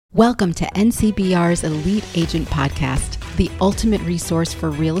Welcome to NCBR's Elite Agent podcast, the ultimate resource for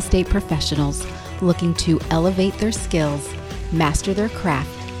real estate professionals looking to elevate their skills, master their craft,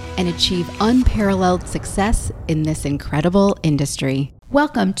 and achieve unparalleled success in this incredible industry.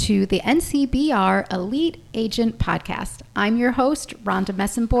 Welcome to the NCBR Elite Agent podcast. I'm your host, Rhonda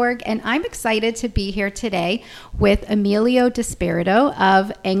Messenborg, and I'm excited to be here today with Emilio Despirito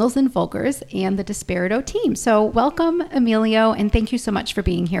of Angles and Volkers and the Despirito team. So welcome, Emilio, and thank you so much for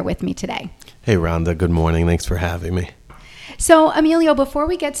being here with me today. Hey, Rhonda. Good morning. Thanks for having me. So, Emilio, before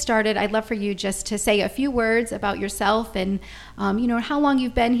we get started, I'd love for you just to say a few words about yourself and, how long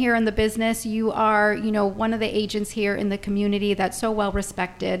you've been here in the business. You are, one of the agents here in the community that's so well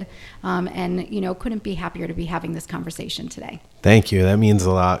respected, and couldn't be happier to be having this conversation today. Thank you. That means a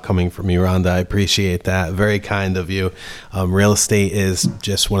lot coming from you, Rhonda. I appreciate that. Very kind of you. Real estate is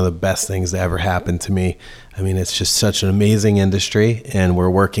just one of the best things that ever happened to me. I mean, it's just such an amazing industry, and we're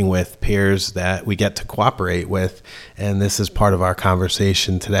working with peers that we get to cooperate with, and this is part of our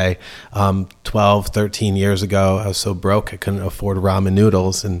conversation today. 12, 13 years ago, I was so broke I couldn't afford ramen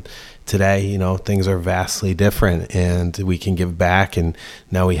noodles, and today, things are vastly different, and we can give back, and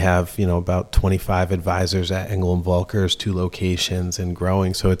now we have, about 25 advisors at Angles and Volkers, 2 locations, and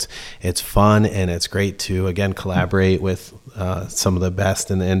growing. So it's fun, and it's great to, again, collaborate with some of the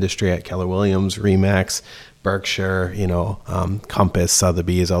best in the industry at Keller Williams, RE/MAX, Berkshire, Compass,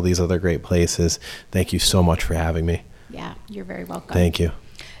 Sotheby's, all these other great places. Thank you so much for having me. Yeah, you're very welcome. Thank you.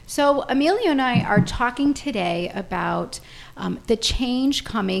 So Emilio and I are talking today about the change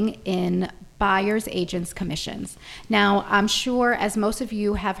coming in buyers agents commissions. Now, I'm sure, as most of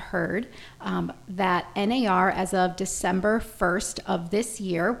you have heard, that NAR, as of December 1st of this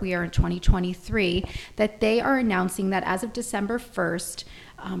year, we are in 2023, that they are announcing that as of December 1st,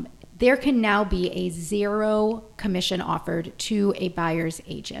 there can now be a 0 commission offered to a buyer's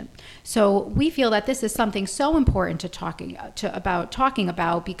agent. So we feel that this is something so important to talking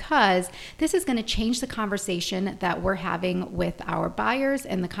about because this is going to change the conversation that we're having with our buyers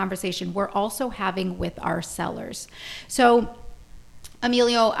and the conversation we're also having with our sellers. So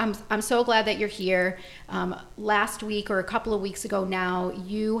Emilio, I'm so glad that you're here. Last week or a couple of weeks ago now,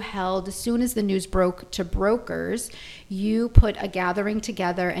 you held, as soon as the news broke to brokers, you put a gathering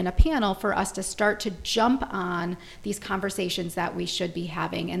together and a panel for us to start to jump on these conversations that we should be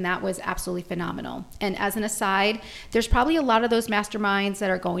having. And that was absolutely phenomenal. And as an aside, there's probably a lot of those masterminds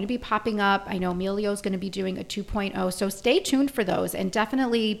that are going to be popping up. I know Emilio's going to be doing a 2.0. So stay tuned for those and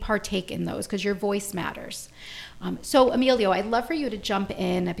definitely partake in those because your voice matters. So Emilio, I'd love for you to jump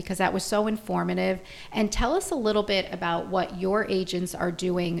in because that was so informative and tell us a little bit about what your agents are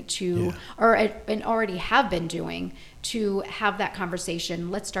doing and already have been doing to have that conversation.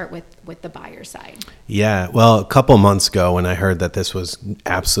 Let's start with the buyer side. Yeah, well, a couple months ago when I heard that this was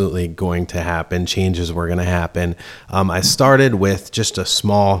absolutely going to happen, changes were going to happen, I started with just a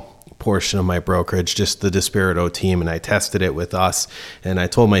small portion of my brokerage, just the Despirito team, and I tested it with us. And I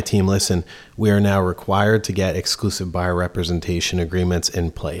told my team, listen, we are now required to get exclusive buyer representation agreements in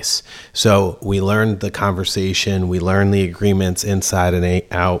place. So we learned the conversation, we learned the agreements inside and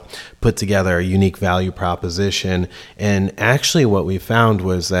out, put together a unique value proposition. And actually what we found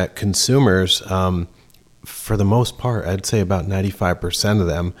was that consumers, for the most part, I'd say about 95% of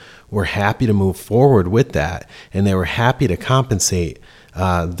them were happy to move forward with that. And they were happy to compensate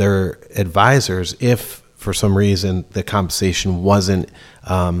their advisors if for some reason the compensation wasn't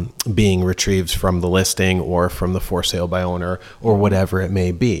being retrieved from the listing or from the for sale by owner or whatever it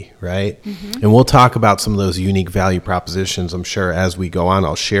may be, right? Mm-hmm. And we'll talk about some of those unique value propositions, I'm sure, as we go on.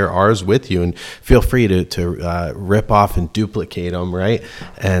 I'll share ours with you and feel free to rip off and duplicate them, right?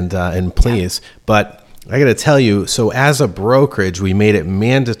 And please. Yeah. But I got to tell you, so as a brokerage, we made it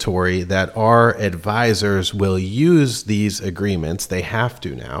mandatory that our advisors will use these agreements. They have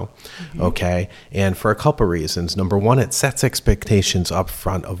to now, okay? And for a couple reasons. Number one, it sets expectations up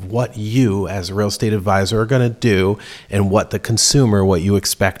front of what you as a real estate advisor are going to do and what the consumer, what you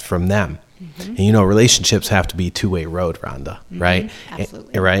expect from them. Mm-hmm. And relationships have to be a two-way road, Rhonda, right?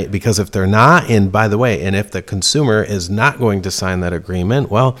 Absolutely. Right? Because if they're not, and by the way, and if the consumer is not going to sign that agreement,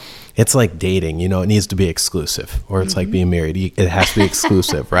 well, it's like dating, it needs to be exclusive, or it's like being married. It has to be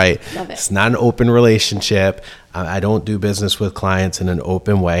exclusive, right? Love it. It's not an open relationship. I don't do business with clients in an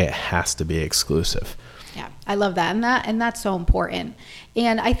open way. It has to be exclusive. Yeah, I love that. And that's so important.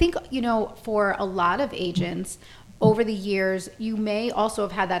 And I think, for a lot of agents, over the years, you may also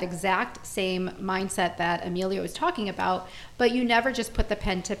have had that exact same mindset that Emilio was talking about, but you never just put the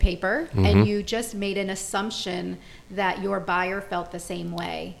pen to paper and you just made an assumption that your buyer felt the same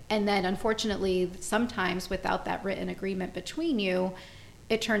way. And then unfortunately, sometimes without that written agreement between you,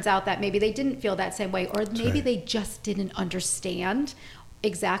 it turns out that maybe they didn't feel that same way, or maybe they just didn't understand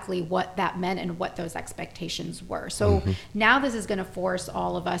exactly what that meant and what those expectations were. So now this is going to force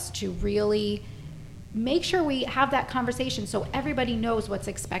all of us to really make sure we have that conversation so everybody knows what's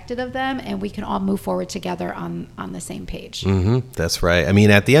expected of them and we can all move forward together on the same page. That's right. I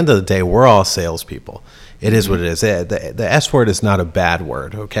mean, at the end of the day, we're all salespeople. It is what it is. The S word is not a bad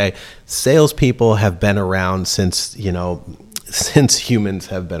word, okay? Salespeople have been around since humans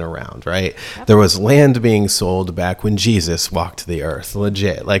have been around, right? Yep. There was land being sold back when Jesus walked the earth,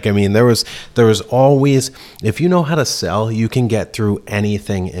 legit. Like, I mean, there was always, if you know how to sell, you can get through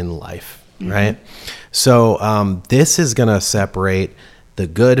anything in life, right? So this is going to separate the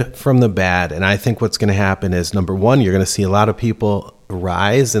good from the bad. And I think what's going to happen is, number one, you're going to see a lot of people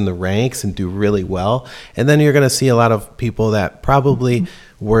rise in the ranks and do really well. And then you're going to see a lot of people that probably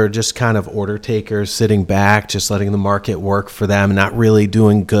were just kind of order takers, sitting back, just letting the market work for them, not really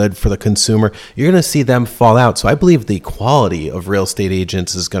doing good for the consumer. You're going to see them fall out. So I believe the quality of real estate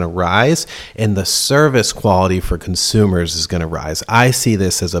agents is going to rise and the service quality for consumers is going to rise. I see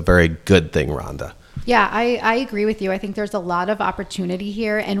this as a very good thing, Rhonda. Yeah, I agree with you. I think there's a lot of opportunity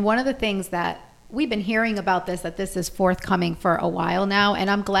here. And one of the things that we've been hearing about that this is forthcoming for a while now. And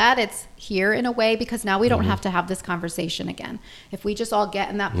I'm glad it's here in a way, because now we don't have to have this conversation again. If we just all get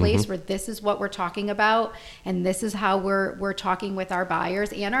in that place where this is what we're talking about and this is how we're talking with our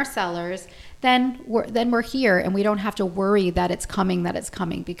buyers and our sellers, then we're here and we don't have to worry that it's coming,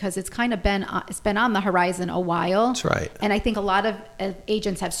 because it's kind of been on the horizon a while. That's right. And I think a lot of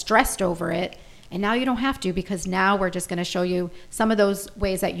agents have stressed over it. And now you don't have to, because now we're just going to show you some of those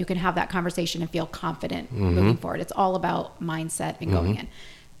ways that you can have that conversation and feel confident moving forward. It's all about mindset and going in.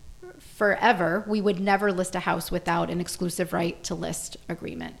 Forever, we would never list a house without an exclusive right to list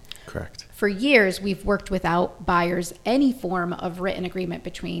agreement. Correct. For years, we've worked without buyers any form of written agreement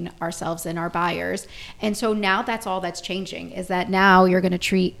between ourselves and our buyers. And so now that's all that's changing, is that now you're going to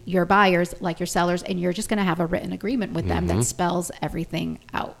treat your buyers like your sellers, and you're just going to have a written agreement with them that spells everything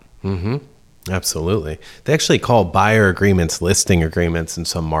out. Absolutely. They actually call buyer agreements listing agreements in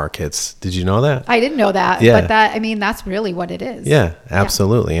some markets. Did you know that? I didn't know that. Yeah. But that's really what it is. Yeah,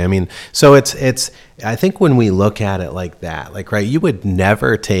 absolutely. Yeah. I mean, so it's I think when we look at it like that, like, right, you would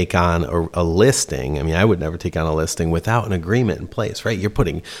never take on a listing. I mean, I would never take on a listing without an agreement in place, right? You're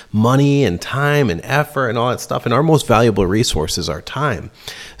putting money and time and effort and all that stuff. And our most valuable resource is our time.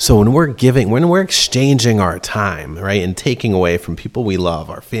 So when we're exchanging our time, right, and taking away from people we love,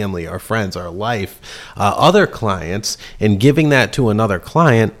 our family, our friends, our life, other clients, and giving that to another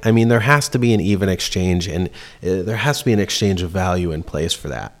client, I mean, there has to be an even exchange, and there has to be an exchange of value in place for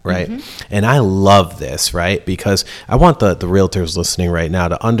that, right? And I love this, right? Because I want the realtors listening right now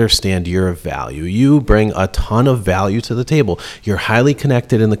to understand your value. You bring a ton of value to the table. You're highly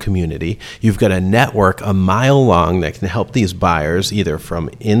connected in the community. You've got a network a mile long that can help these buyers either from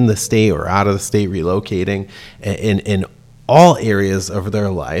in the state or out of the state, relocating in all areas of their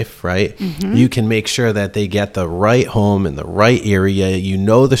life, right? You can make sure that they get the right home in the right area. You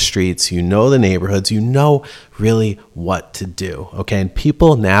know the streets, you know the neighborhoods, you know really what to do, okay? And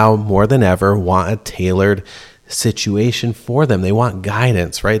people now more than ever want a tailored situation for them. They want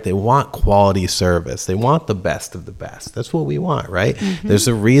guidance, right? They want quality service. They want the best of the best. That's what we want, right? There's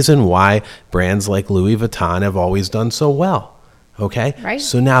a reason why brands like Louis Vuitton have always done so well. Okay. Right.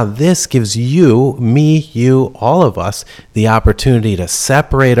 So now this gives you, me, you, all of us, the opportunity to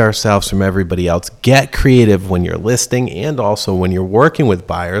separate ourselves from everybody else, get creative when you're listing and also when you're working with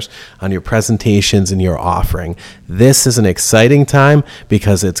buyers on your presentations and your offering. This is an exciting time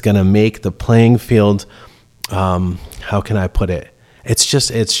because it's going to make the playing field, how can I put it? It's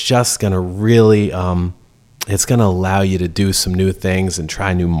just going to really, it's going to allow you to do some new things and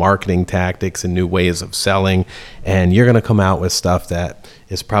try new marketing tactics and new ways of selling. And you're going to come out with stuff that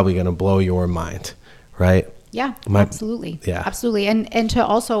is probably going to blow your mind, right? Yeah, absolutely. Yeah, absolutely. And to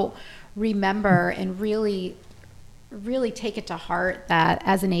also remember and really, really take it to heart that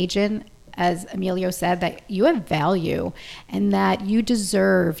as an agent, as Emilio said, that you have value and that you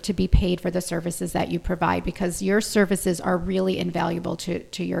deserve to be paid for the services that you provide, because your services are really invaluable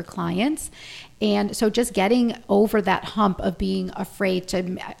to your clients. And so just getting over that hump of being afraid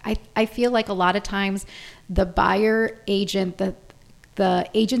to, I feel like a lot of times the buyer agent, the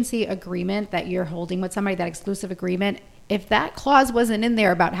agency agreement that you're holding with somebody, that exclusive agreement, if that clause wasn't in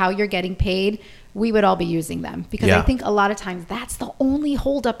there about how you're getting paid, we would all be using them. Because I think a lot of times that's the only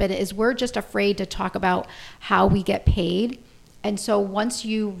holdup in it, is we're just afraid to talk about how we get paid. And so once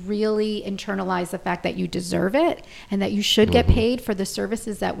you really internalize the fact that you deserve it and that you should get paid for the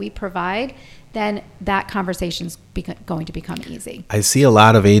services that we provide, then that conversation's going to become easy. I see a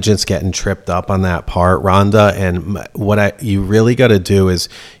lot of agents getting tripped up on that part, Rhonda. And you really got to do is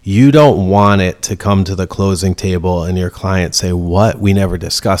you don't want it to come to the closing table and your client say, "What? We never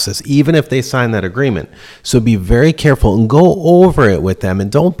discussed this," even if they sign that agreement. So be very careful and go over it with them. And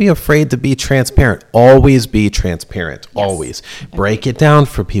don't be afraid to be transparent. Always be transparent. Yes. Always. Break it down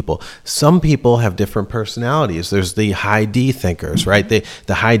for people. Some people have different personalities. There's the high D thinkers, right?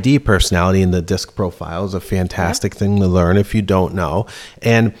 The high D personality in the DISC profile is a fantastic thing to learn if you don't know.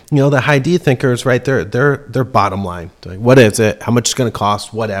 And the high D thinkers, right? They're bottom line. Like, what is it? How much is going to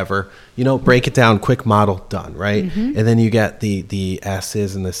cost? Whatever. Break it down, quick model, done, right? Mm-hmm. And then you get the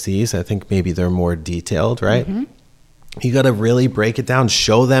S's and the C's. I think maybe they're more detailed, right? Mm-hmm. You got to really break it down,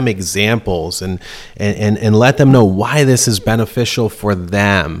 show them examples and let them know why this is beneficial for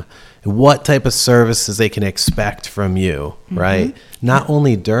them. What type of services they can expect from you, mm-hmm. right? Not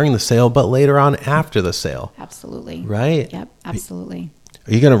only during the sale, but later on after the sale. Absolutely. Right? Yep, absolutely.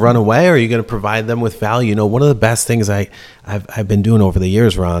 Are you going to run away or are you going to provide them with value? One of the best things I've been doing over the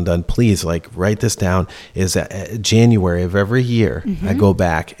years, Rhonda, and please write this down, is January of every year, mm-hmm. I go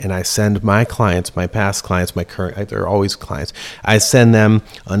back and I send my clients, my past clients, my current, they're always clients. I send them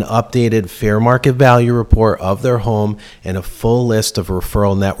an updated fair market value report of their home and a full list of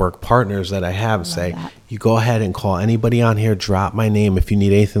referral network partners that I have. Say, you go ahead and call anybody on here, drop my name. If you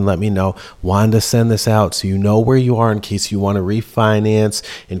need anything, let me know. Wanted to send this out so you know where you are in case you want to refinance,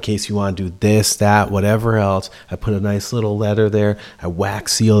 in case you want to do this, that, whatever else. I put a nice little letter there. I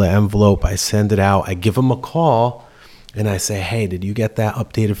wax seal the envelope. I send it out. I give them a call and I say, "Hey, did you get that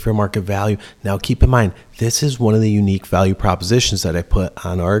updated fair market value?" Now, keep in mind, this is one of the unique value propositions that I put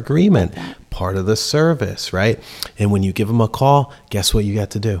on our agreement, part of the service, right? And when you give them a call, guess what you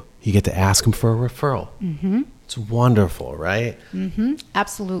get to do? You get to ask them for a referral. Mm-hmm. It's wonderful, right? Mm-hmm.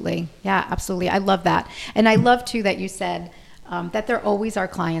 Absolutely. Yeah, absolutely. I love that. And I love, too, that you said that they're always our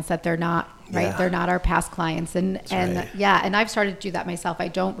clients, that they're not, right? Yeah. They're not our past clients. And right. Yeah, and I've started to do that myself. I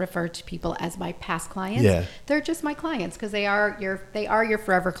don't refer to people as my past clients. Yeah. They're just my clients because they are your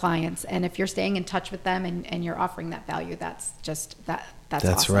forever clients. And if you're staying in touch with them and you're offering that value, that's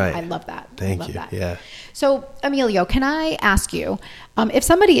awesome. Right. I love that. Thank you. That. Yeah. So, Emilio, can I ask you, if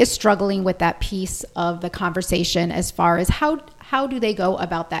somebody is struggling with that piece of the conversation as far as how do they go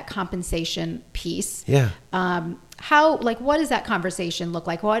about that compensation piece? Yeah. What does that conversation look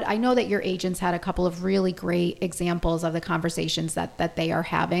like? I know that your agents had a couple of really great examples of the conversations that they are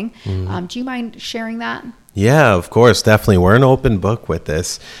having. Mm-hmm. Do you mind sharing that? Yeah, of course, definitely. We're an open book with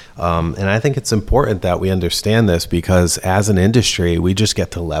this. And I think it's important that we understand this because as an industry, we just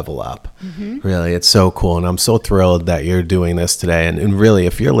get to level up. Mm-hmm. Really, it's so cool. And I'm so thrilled that you're doing this today. And really,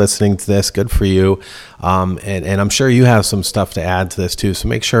 if you're listening to this, good for you. And I'm sure you have some stuff to add to this too. So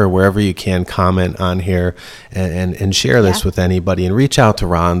make sure wherever you can comment on here and share this with anybody and reach out to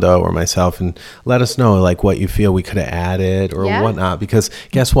Rhonda or myself and let us know what you feel we could have added or whatnot. Because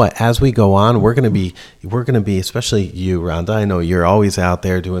guess what? As we go on, we're going to be, especially you, Rhonda, I know you're always out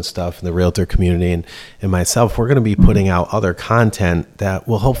there doing stuff in the realtor community and myself, we're going to be putting out other content that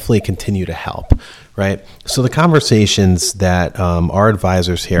will hopefully continue to help, right? So the conversations that our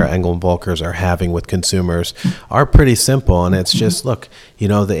advisors here at Engel & Volkers are having with consumers are pretty simple. And it's just, look,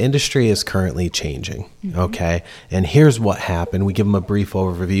 the industry is currently changing, okay? And here's what happened. We give them a brief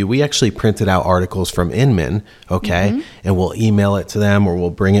overview. We actually printed out articles from Inman, okay? Mm-hmm. And we'll email it to them or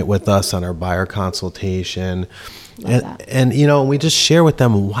we'll bring it with us on our buyer consultation. And we just share with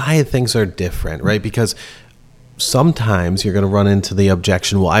them why things are different, right? Because sometimes you're going to run into the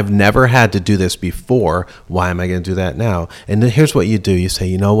objection, well, I've never had to do this before. Why am I going to do that now? And then here's what you do. You say,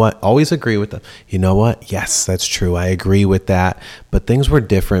 you know what? Always agree with them. You know what? Yes, that's true. I agree with that. But things were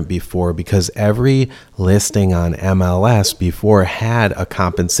different before because every listing on MLS before had a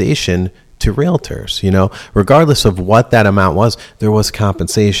compensation to realtors, regardless of what that amount was, there was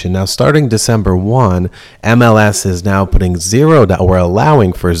compensation. Now, starting December 1, MLS is now putting $0 or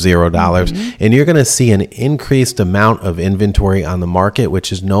allowing for $0. And you're going to see an increased amount of inventory on the market,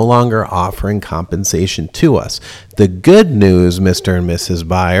 which is no longer offering compensation to us. The good news, Mr. and Mrs.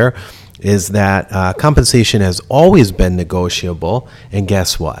 Buyer, is that compensation has always been negotiable. And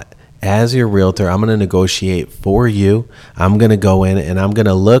guess what? As your realtor, I'm going to negotiate for you. I'm going to go in and I'm going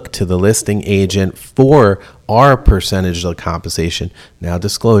to look to the listing agent for our percentage of compensation. Now,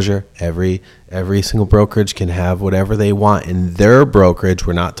 disclosure, every single brokerage can have whatever they want in their brokerage.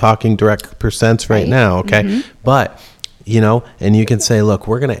 We're not talking direct percents right now, okay? Mm-hmm. But and you can say, look,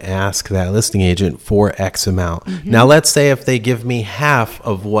 we're going to ask that listing agent for X amount. Mm-hmm. Now, let's say if they give me half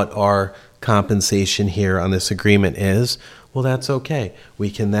of what our compensation here on this agreement is, Well, that's okay. We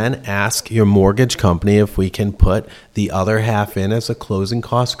can then ask your mortgage company if we can put the other half in as a closing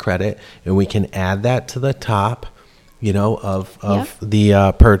cost credit, and we can add that to the top, of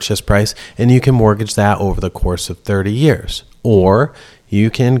the purchase price, and you can mortgage that over the course of 30 years. Or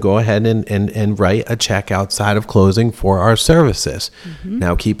you can go ahead and write a check outside of closing for our services.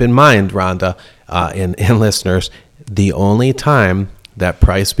 Now, keep in mind, Rhonda, and listeners, the only time that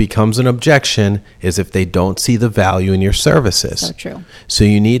price becomes an objection is if they don't see the value in your services. So true. So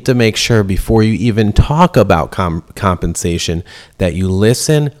you need to make sure before you even talk about compensation that you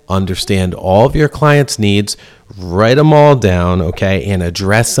listen, understand all of your clients' needs, write them all down, okay, and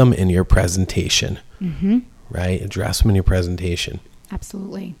address them in your presentation. Right? Address them in your presentation.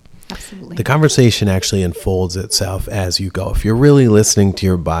 Absolutely. Absolutely. The conversation actually unfolds itself as you go. If you're really listening to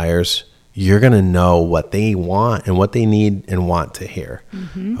your buyers, you're going to know what they want and what they need and want to hear.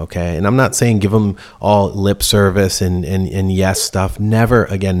 Okay. And I'm not saying give them all lip service and yes stuff. Never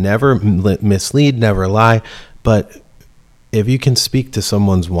mislead, never lie. But if you can speak to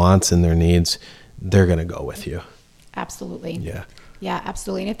someone's wants and their needs, they're going to go with you. Absolutely. Yeah. Yeah,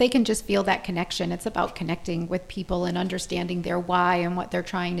 absolutely. And if they can just feel that connection, it's about connecting with people and understanding their why and what they're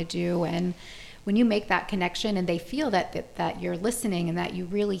trying to do. And when you make that connection and they feel that you're listening and that you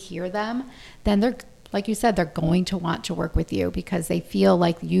really hear them, then they're, like you said, they're going to want to work with you because they feel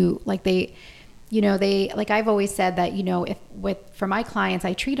like I've always said that, for my clients,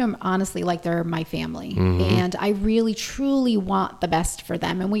 I treat them honestly like they're my family. And I really, truly want the best for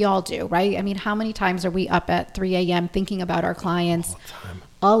them. And we all do, right? I mean, how many times are we up at 3 a.m. thinking about our clients? All the time.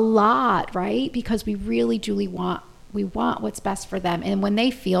 A lot, right? Because we really, truly want what's best for them. And when they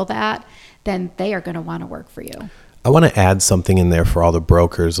feel that, then they are going to want to work for you. I want to add something in there for all the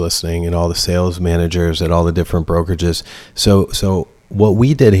brokers listening and all the sales managers at all the different brokerages. So what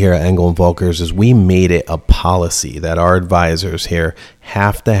we did here at Engel & Volkers is we made it a policy that our advisors here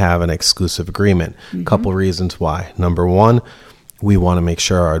have to have an exclusive agreement. A couple reasons why. Number one, we want to make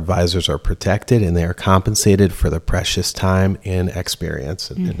sure our advisors are protected and they are compensated for the precious time and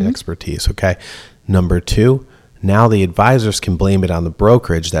experience and expertise. Okay. Number two, now the advisors can blame it on the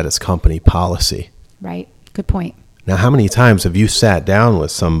brokerage that is company policy. Right. Good point. Now, how many times have you sat down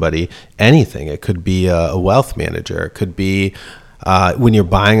with somebody, anything? It could be a wealth manager. It could be when you're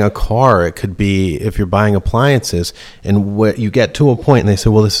buying a car. It could be if you're buying appliances. And what you get to a point and they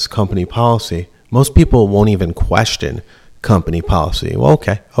say, well, this is company policy. Most people won't even question company policy. Well,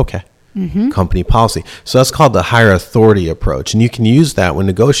 okay. Company policy. So that's called the higher authority approach. And you can use that when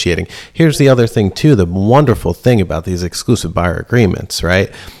negotiating. Here's the other thing, too. The wonderful thing about these exclusive buyer agreements,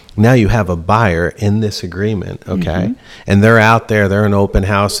 right? Now you have a buyer in this agreement, okay? And they're out there, they're in open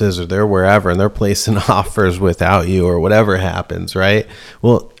houses or they're wherever, and they're placing offers without you or whatever happens, right?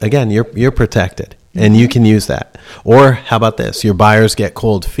 Well, again, you're protected and you can use that. Or how about this? Your buyers get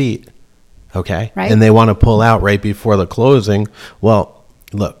cold feet, okay? Right. And they want to pull out right before the closing. Well,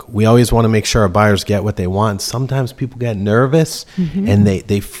 look, we always want to make sure our buyers get what they want. Sometimes people get nervous and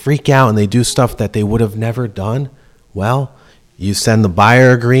they freak out and they do stuff that they would have never done. Well, you send the buyer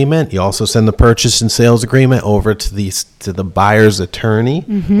agreement. You also send the purchase and sales agreement over to the buyer's attorney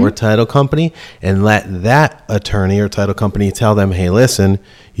or title company, and let that attorney or title company tell them, hey, listen,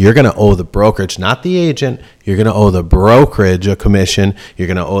 you're going to owe the brokerage, not the agent. You're going to owe the brokerage a commission. You're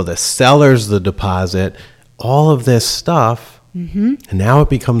going to owe the sellers the deposit, all of this stuff. And now it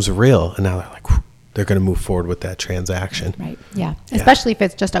becomes real. And now they're like, they're going to move forward with that transaction. Right. Yeah. Especially if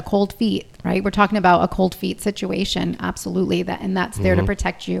it's just a cold feet, right? We're talking about a cold feet situation. Absolutely. And that's there to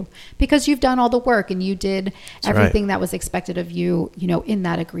protect you because you've done all the work and you did everything that was expected of you, in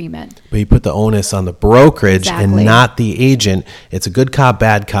that agreement. But you put the onus on the brokerage and not the agent. It's a good cop,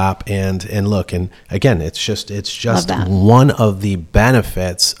 bad cop. And look, and again, it's just one of the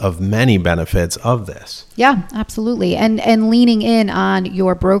benefits of many benefits of this. Yeah, absolutely. And leaning in on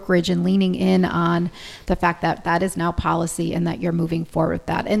your brokerage and leaning in on the fact that that is now policy and that you're moving forward with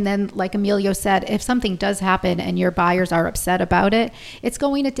that. And then, like Emilio said, if something does happen and your buyers are upset about it, it's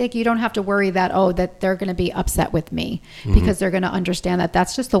going to take, you don't have to worry that, that they're going to be upset with me because they're going to understand that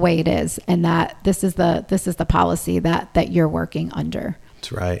that's just the way it is. And that this is the policy that you're working under.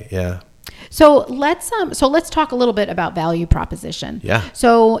 That's right. Yeah. So let's talk a little bit about value proposition. Yeah.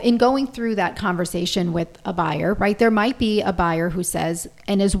 So in going through that conversation with a buyer, right, there might be a buyer who says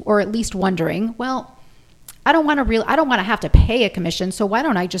or at least wondering, well, I don't want to have to pay a commission. So why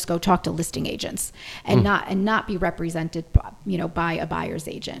don't I just go talk to listing agents and not be represented, by a buyer's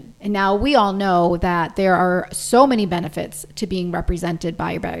agent? And now we all know that there are so many benefits to being represented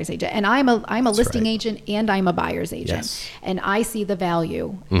by a buyer's agent. And I'm a listing agent and I'm a buyer's agent. Yes. And I see the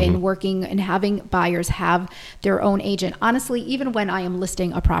value in working and having buyers have their own agent. Honestly, even when I am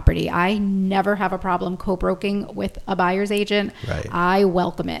listing a property, I never have a problem co-broking with a buyer's agent. Right. I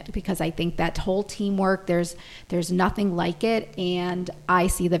welcome it because I think that whole teamwork, there's nothing like it, and I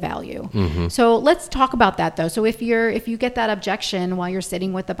see the value. So let's talk about that though. So if you get that objection while you're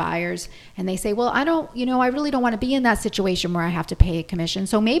sitting with the buyers and they say, well, I really don't want to be in that situation where I have to pay a commission.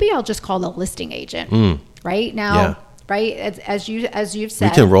 So maybe I'll just call the listing agent right now. Yeah. Right, as you've said,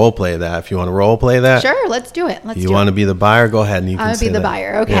 we can role play that if you want to role play that. Sure, let's do it. You want to be the buyer? Go ahead and you can. I want to be the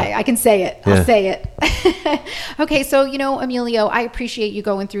buyer. Okay, yeah. I can say it. I'll say it. Okay, so Emilio, I appreciate you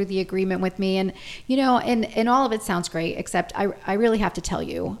going through the agreement with me, and and all of it sounds great. Except I really have to tell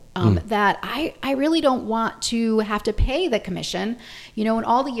you that I really don't want to have to pay the commission. In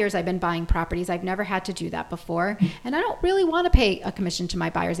all the years I've been buying properties, I've never had to do that before, and I don't really want to pay a commission to my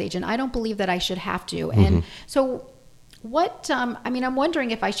buyer's agent. I don't believe that I should have to, and so. What, I'm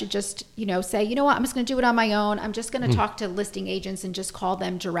wondering if I should just, say, what, I'm just going to do it on my own. I'm just going to talk to listing agents and just call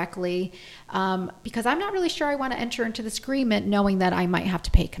them directly because I'm not really sure I want to enter into this agreement knowing that I might have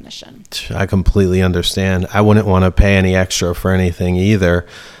to pay commission. I completely understand. I wouldn't want to pay any extra for anything either.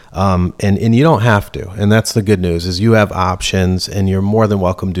 And you don't have to. And that's the good news is you have options and you're more than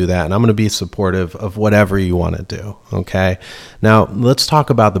welcome to do that. And I'm going to be supportive of whatever you want to do. Okay. Now let's talk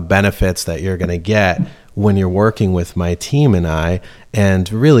about the benefits that you're going to get when you're working with my team and I,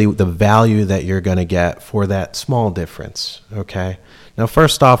 and really the value that you're going to get for that small difference. Okay. Now,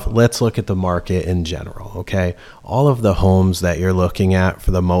 first off, let's look at the market in general. Okay. All of the homes that you're looking at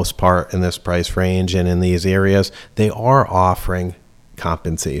for the most part in this price range and in these areas, they are offering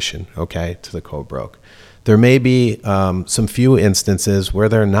compensation, okay, to the co-broke. There may be some few instances where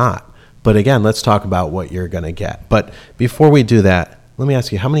they're not. But again, let's talk about what you're going to get. But before we do that, let me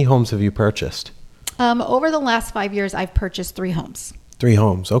ask you, how many homes have you purchased? Over the last 5 years, I've purchased 3 homes. 3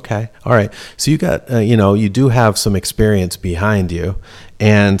 homes. Okay. All right. So you got, you do have some experience behind you.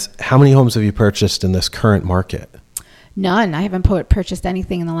 And how many homes have you purchased in this current market? None. I haven't purchased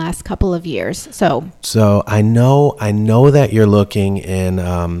anything in the last couple of years. So I know that you're looking in,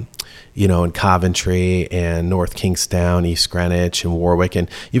 in Coventry and North Kingstown, East Greenwich and Warwick, and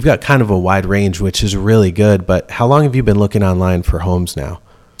you've got kind of a wide range, which is really good. But how long have you been looking online for homes now?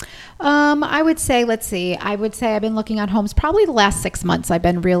 I would say I've been looking at homes probably the last 6 months. I've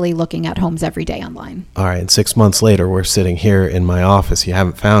been really looking at homes every day online. All right. And 6 months later, we're sitting here in my office. You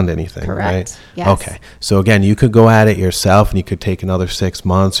haven't found anything, correct? Right? Yes. Okay. So again, you could go at it yourself and you could take another 6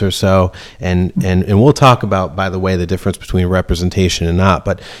 months or so. And we'll talk about, by the way, the difference between representation and not,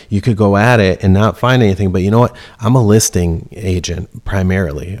 but you could go at it and not find anything. But you know what? I'm a listing agent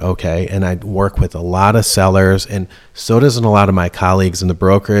primarily. Okay. And I work with a lot of sellers, and so does a lot of my colleagues in the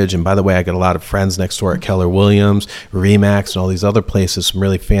brokerage. And by the way, I got a lot of friends next door at Keller Williams, Remax, and all these other places, some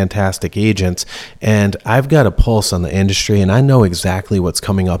really fantastic agents. And I've got a pulse on the industry, and I know exactly what's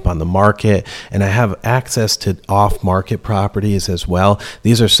coming up on the market. And I have access to off-market properties as well.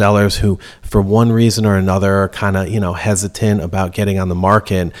 These are sellers who, for one reason or another, are kind of, hesitant about getting on the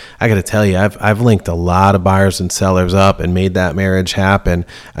market. And I got to tell you, I've linked a lot of buyers and sellers up and made that marriage happen.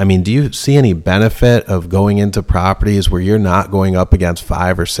 I mean, do you see any benefit of going into properties where you're not going up against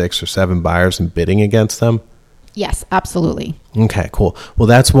 5 or 6 or 7 buyers and bidding against them? Yes, absolutely. Okay, cool. Well,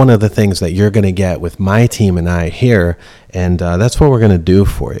 that's one of the things that you're going to get with my team and I here, and that's what we're going to do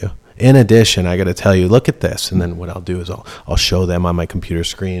for you. In addition, I got to tell you, look at this, and then what I'll do is I'll show them on my computer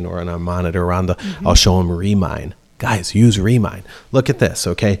screen or on our monitor around I'll show them Remine. Guys, use Remine. Look at this,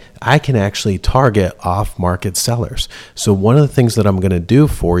 okay? I can actually target off-market sellers. So one of the things that I'm going to do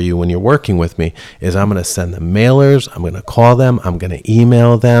for you when you're working with me is I'm going to send them mailers, I'm going to call them, I'm going to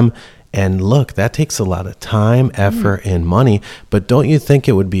email them. And look, that takes a lot of time, effort, and money. But don't you think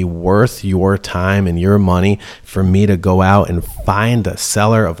it would be worth your time and your money for me to go out and find a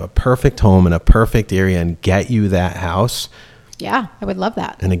seller of a perfect home in a perfect area and get you that house? Yeah, I would love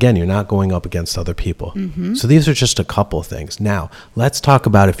that. And again, you're not going up against other people. So these are just a couple of things. Now, let's talk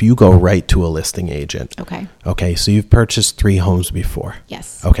about if you go right to a listing agent. Okay, so you've purchased 3 homes before.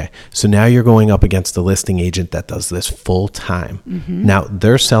 Yes. Okay, so now you're going up against a listing agent that does this full time. Now,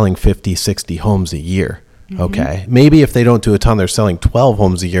 they're selling 50, 60 homes a year. Okay, maybe if they don't do a ton, they're selling 12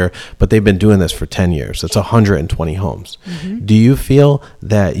 homes a year, but they've been doing this for 10 years. That's 120 homes. Do you feel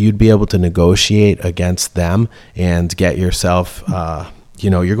that you'd be able to negotiate against them and get yourself,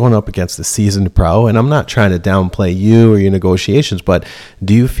 you're going up against a seasoned pro, and I'm not trying to downplay you or your negotiations, but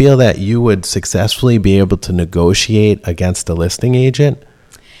do you feel that you would successfully be able to negotiate against a listing agent?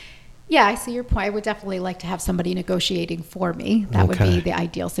 Yeah, I see your point. I would definitely like to have somebody negotiating for me. That would be the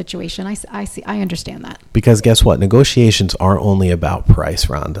ideal situation. I understand that. Because guess what? Negotiations aren't only about price,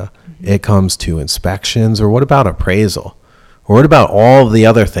 Rhonda. It comes to inspections, or what about appraisal? Or what about all of the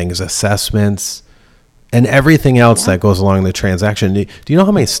other things, assessments, and everything else that goes along the transaction? Do you know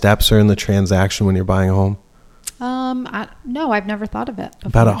how many steps are in the transaction when you're buying a home? No, I've never thought of it before.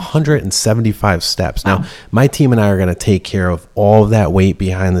 About 175 steps. Wow. Now, my team and I are going to take care of all of that weight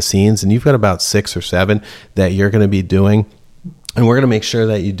behind the scenes, and you've got about 6 or 7 that you're going to be doing. And we're going to make sure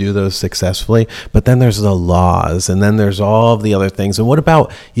that you do those successfully. But then there's the laws, and then there's all of the other things. And what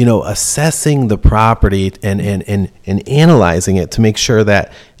about, assessing the property and analyzing it to make sure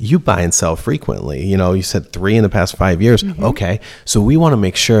that you buy and sell frequently? You said 3 in the past 5 years. Okay. So we want to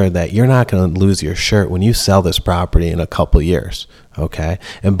make sure that you're not going to lose your shirt when you sell this property in a couple years. Okay.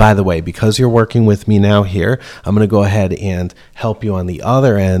 And by the way, because you're working with me now here, I'm going to go ahead and help you on the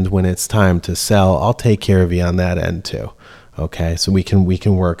other end when it's time to sell. I'll take care of you on that end too. Okay, so we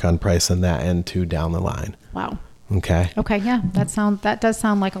can work on price on that end too down the line. Wow. Okay. Okay, yeah, that does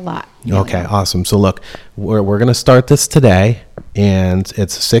sound like a lot. Okay, awesome. So look, we're going to start this today, and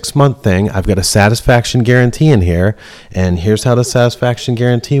it's a 6-month thing. I've got a satisfaction guarantee in here, and here's how the satisfaction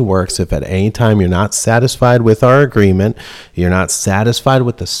guarantee works. If at any time you're not satisfied with our agreement, you're not satisfied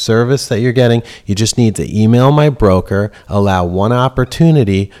with the service that you're getting, you just need to email my broker, allow one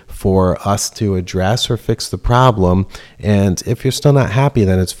opportunity for us to address or fix the problem. And if you're still not happy,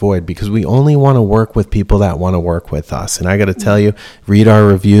 then it's void, because we only want to work with people that want to work with us. And I got to tell you, read our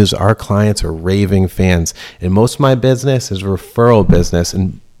reviews. Our clients are raving fans. And most of my business is referral business.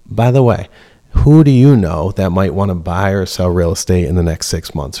 And by the way, who do you know that might want to buy or sell real estate in the next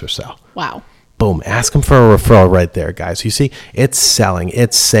 6 months or so? Wow. Boom. Ask them for a referral right there, guys. You see, it's selling,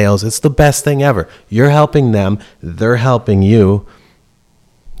 it's sales. It's the best thing ever. You're helping them. They're helping you.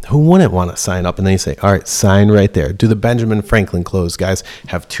 Who wouldn't want to sign up? And then you say, all right, sign right there. Do the Benjamin Franklin close, guys.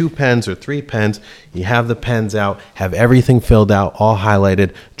 Have 2 pens or 3 pens. You have the pens out. Have everything filled out, all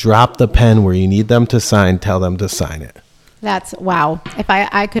highlighted. Drop the pen where you need them to sign. Tell them to sign it. That's wow. If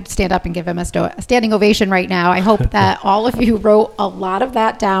I could stand up and give him a standing ovation right now. I hope that all of you wrote a lot of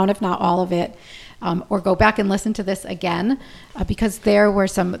that down, if not all of it, or go back and listen to this again, because there were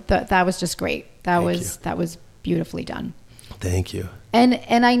some, that was just great. That was beautifully done. Thank you.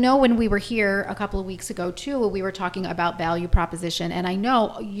 And I know when we were here a couple of weeks ago too, we were talking about value proposition, and I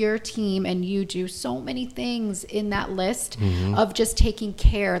know your team and you do so many things in that list of just taking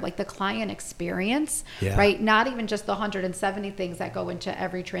care, like the client experience, right? Not even just the 170 things that go into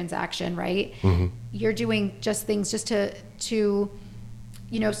every transaction, right? You're doing just things just to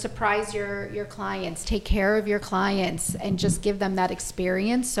surprise your clients, take care of your clients, and just give them that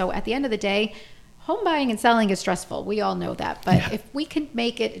experience. So at the end of the day, home buying and selling is stressful. We all know that. But if we can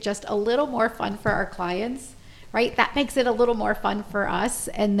make it just a little more fun for our clients, right, that makes it a little more fun for us.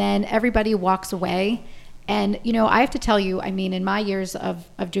 And then everybody walks away. And, I have to tell you, I mean, in my years of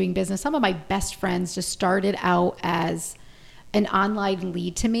doing business, some of my best friends just started out as an online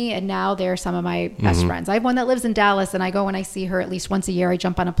lead to me. And now they're some of my best friends. I have one that lives in Dallas, and I go and I see her at least once a year. I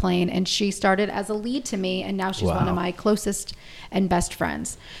jump on a plane, and she started as a lead to me. And now she's one of my closest and best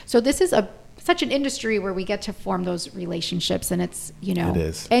friends. So this is such an industry where we get to form those relationships, and it's, it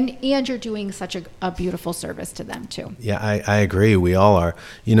is. And you're doing such a beautiful service to them too. Yeah, I agree. We all are,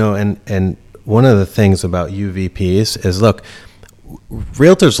 and one of the things about UVPs is, look,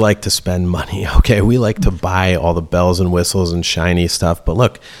 realtors like to spend money. Okay. We like to buy all the bells and whistles and shiny stuff. But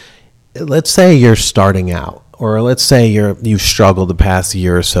look, let's say you're starting out, or let's say you've struggled the past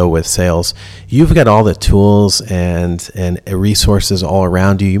year or so with sales. You've got all the tools and resources all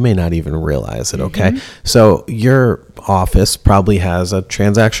around you. You may not even realize it, okay? So your office probably has a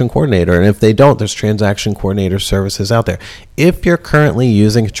transaction coordinator, and if they don't, there's transaction coordinator services out there. If you're currently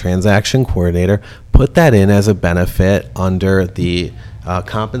using a transaction coordinator, put that in as a benefit under the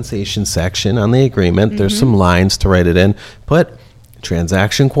compensation section on the agreement. There's some lines to write it in. Put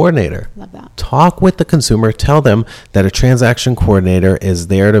transaction coordinator. Love that. Talk with the consumer. Tell them that a transaction coordinator is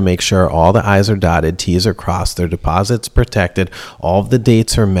there to make sure all the I's are dotted, T's are crossed, their deposits protected, all of the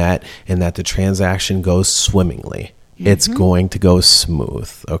dates are met, and that the transaction goes swimmingly. It's going to go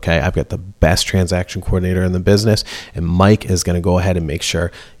smooth. Okay. I've got the best transaction coordinator in the business, and Mike is going to go ahead and make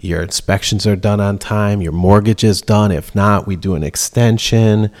sure your inspections are done on time, your mortgage is done. If not, we do an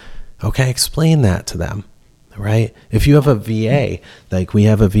extension. Okay. Explain that to them. right? If you have a VA, like we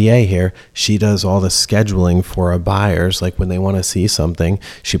have a VA here, she does all the scheduling for our buyers. Like when they want to see something,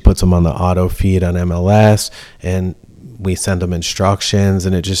 she puts them on the auto feed on MLS, and we send them instructions,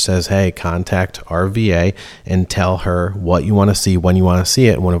 and it just says, hey, contact our VA and tell her what you want to see, when you want to see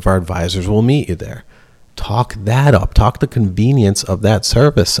it. And one of our advisors will meet you there. Talk that up. Talk the convenience of that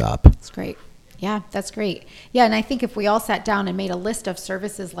service up. That's great. Yeah, that's great. Yeah, and I think if we all sat down and made a list of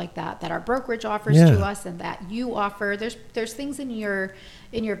services like that our brokerage offers to us and that you offer, there's things in your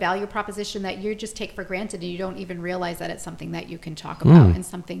value proposition that you just take for granted and you don't even realize that it's something that you can talk about and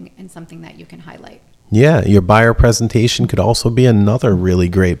something that you can highlight. Yeah, your buyer presentation could also be another really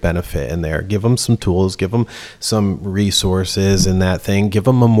great benefit in there. Give them some tools, give them some resources in that thing, give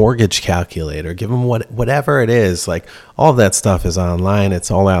them a mortgage calculator, give them whatever it is. Like all of that stuff is online. It's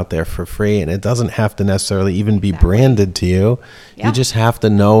all out there for free, and it doesn't have to necessarily even be branded to you. Yeah. You just have to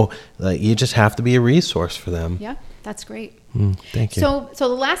know, you just have to be a resource for them. Yeah, that's great. Thank you. So the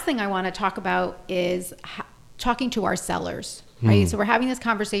last thing I want to talk about is talking to our sellers. Right. So we're having this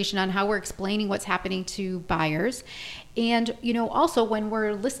conversation on how we're explaining what's happening to buyers. And, also when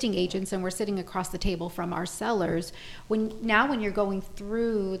we're listing agents and we're sitting across the table from our sellers, when you're going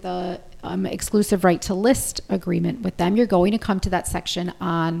through the exclusive right to list agreement with them, you're going to come to that section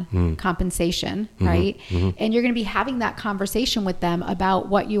on compensation, right? And you're going to be having that conversation with them about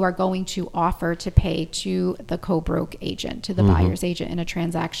what you are going to offer to pay to the co-broke agent, to the buyer's agent in a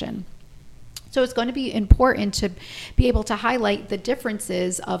transaction. So it's going to be important to be able to highlight the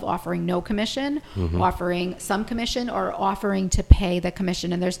differences of offering no commission, offering some commission, or offering to pay the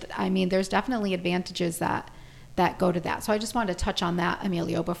commission. And there's definitely advantages that go to that. So I just wanted to touch on that,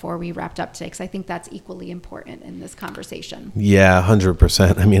 Emilio, before we wrapped up today, because I think that's equally important in this conversation. Yeah,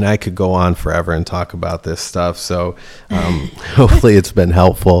 100%. I mean, I could go on forever and talk about this stuff. So hopefully it's been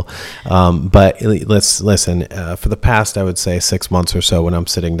helpful. But let's listen. For the past, I would say 6 months or so, when I'm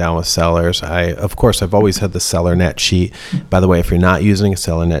sitting down with sellers, I've always had the seller net sheet. By the way, if you're not using a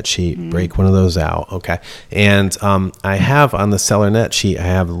seller net sheet, break one of those out. Okay. And I have on the seller net sheet, I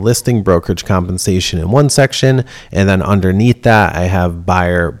have listing brokerage compensation in one section. And then underneath that, I have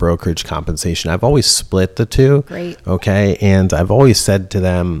buyer brokerage compensation. I've always split the two. Great. Okay. And I've always said to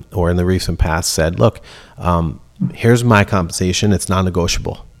them, or in the recent past said, look, here's my compensation. It's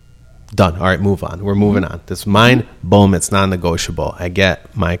non-negotiable. Done. All right, move on. We're moving on. This is mine. Boom. It's non-negotiable. I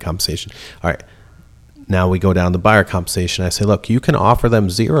get my compensation. All right. Now we go down to buyer compensation. I say, look, you can offer them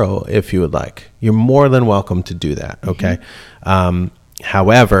 $0 if you would like. You're more than welcome to do that. Okay.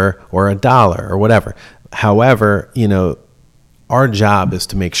 However, or $1 or whatever. However, our job is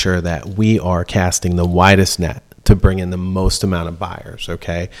to make sure that we are casting the widest net to bring in the most amount of buyers,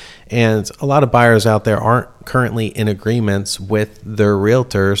 okay? And a lot of buyers out there aren't currently in agreements with their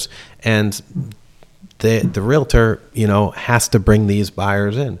realtors, and the realtor, has to bring these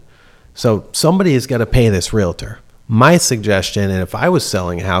buyers in. So somebody is going to pay this realtor. My suggestion, and if I was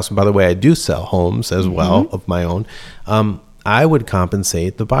selling a house, and by the way, I do sell homes as well of my own, I would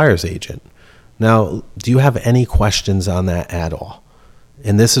compensate the buyer's agent. Now, do you have any questions on that at all?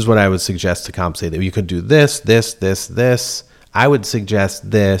 And this is what I would suggest to compensate. That you could do this, this, this, this. I would suggest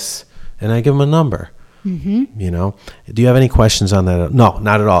this, and I give them a number. Do you have any questions on that? No,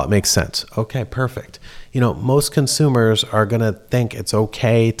 not at all. It makes sense. Okay, perfect. Most consumers are going to think it's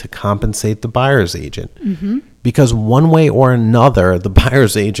okay to compensate the buyer's agent. Because one way or another, the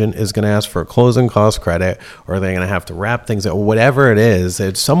buyer's agent is going to ask for a closing cost credit, or they're going to have to wrap things up, whatever it is.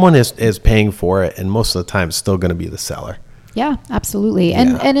 Someone is paying for it, and most of the time it's still going to be the seller. Yeah, absolutely.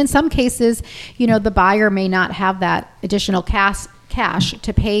 And in some cases, the buyer may not have that additional cash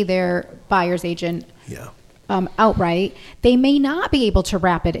to pay their buyer's agent outright. They may not be able to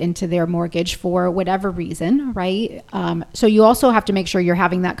wrap it into their mortgage for whatever reason, right? So you also have to make sure you're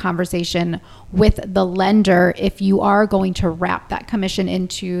having that conversation with the lender. If you are going to wrap that commission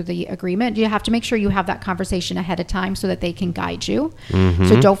into the agreement, you have to make sure you have that conversation ahead of time so that they can guide you.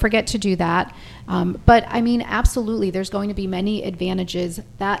 So don't forget to do that. But absolutely, there's going to be many advantages.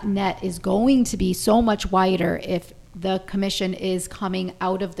 That net is going to be so much wider if the commission is coming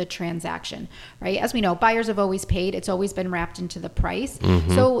out of the transaction, right? As we know, buyers have always paid. It's always been wrapped into the price.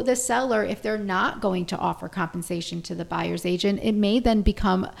 So the seller, if they're not going to offer compensation to the buyer's agent, it may then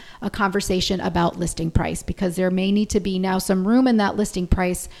become a conversation about listing price, because there may need to be now some room in that listing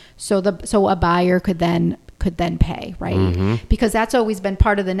price so a buyer could then pay, right? Because that's always been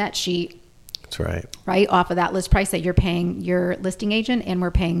part of the net sheet. That's right. Right, off of that list price that you're paying your listing agent and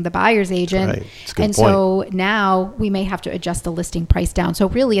we're paying the buyer's agent. Right. That's a good point. So now we may have to adjust the listing price down. So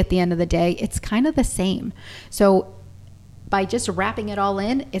really at the end of the day, it's kind of the same. So by just wrapping it all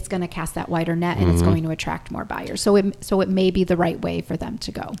in, it's going to cast that wider net and it's going to attract more buyers. So it may be the right way for them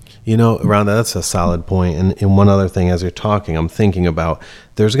to go. You know, Rhonda, that's a solid point. And one other thing, as you're talking, I'm thinking about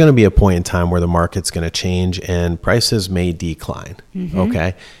there's going to be a point in time where the market's going to change and prices may decline.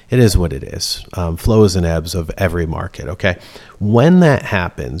 Okay. It is what it is. Flows and ebbs of every market. Okay. When that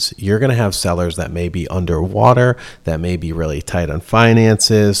happens, you're going to have sellers that may be underwater, that may be really tight on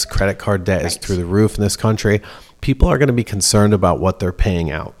finances. Credit card debt is through the roof in this country. People are going to be concerned about what they're paying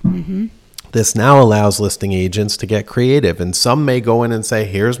out. This now allows listing agents to get creative, and some may go in and say,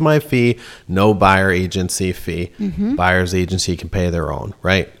 here's my fee, no buyer agency fee. Buyer's agency can pay their own,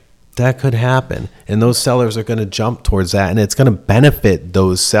 right? That could happen, and those sellers are going to jump towards that, and it's going to benefit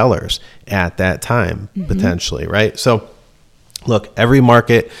those sellers at that time, potentially, right? So look, every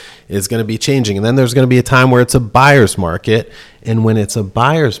market is going to be changing, and then there's going to be a time where it's a buyer's market, and when it's a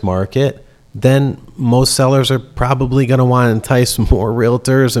buyer's market, then most sellers are probably going to want to entice more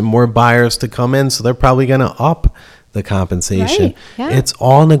realtors and more buyers to come in. So they're probably going to up the compensation. Right. Yeah. It's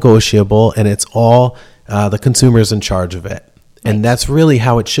all negotiable, and it's all the consumer's in charge of it. And that's really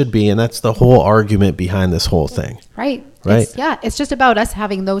how it should be. And that's the whole argument behind this whole thing. Right. It's just about us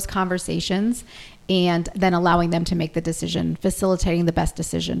having those conversations and then allowing them to make the decision, facilitating the best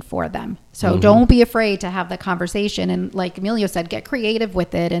decision for them. So don't be afraid to have the conversation. And like Emilio said, get creative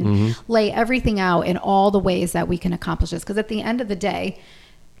with it and lay everything out in all the ways that we can accomplish this. Because at the end of the day,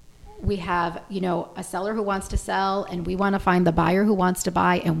 we have, a seller who wants to sell, and we want to find the buyer who wants to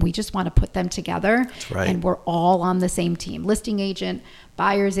buy, and we just want to put them together. That's right. And we're all on the same team. Listing agent,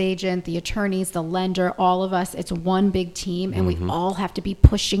 buyer's agent, the attorneys, the lender, all of us. It's one big team, and we all have to be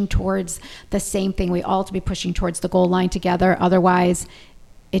pushing towards the same thing. We all have to be pushing towards the goal line together. Otherwise,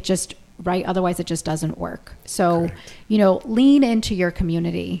 it just doesn't work. So, lean into your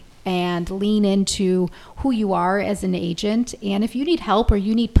community and lean into who you are as an agent. And if you need help or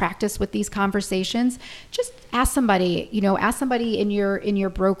you need practice with these conversations, just ask somebody, in your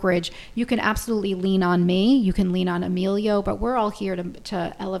brokerage. You can absolutely lean on me. You can lean on Emilio, but we're all here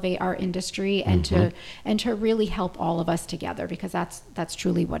to elevate our industry and to really help all of us together, because that's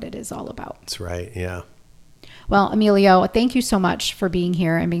truly what it is all about. That's right. Yeah. Well, Emilio, thank you so much for being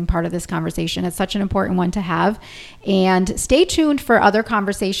here and being part of this conversation. It's such an important one to have. And stay tuned for other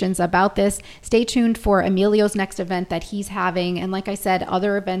conversations about this. Stay tuned for Emilio's next event that he's having. And like I said,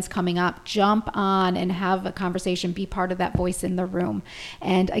 other events coming up. Jump on and have a conversation. Be part of that voice in the room.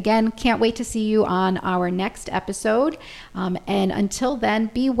 And again, can't wait to see you on our next episode. And until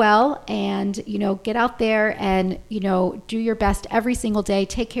then, be well and, get out there and, do your best every single day.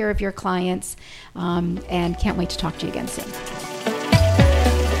 Take care of your clients. And can't wait to talk to you again soon.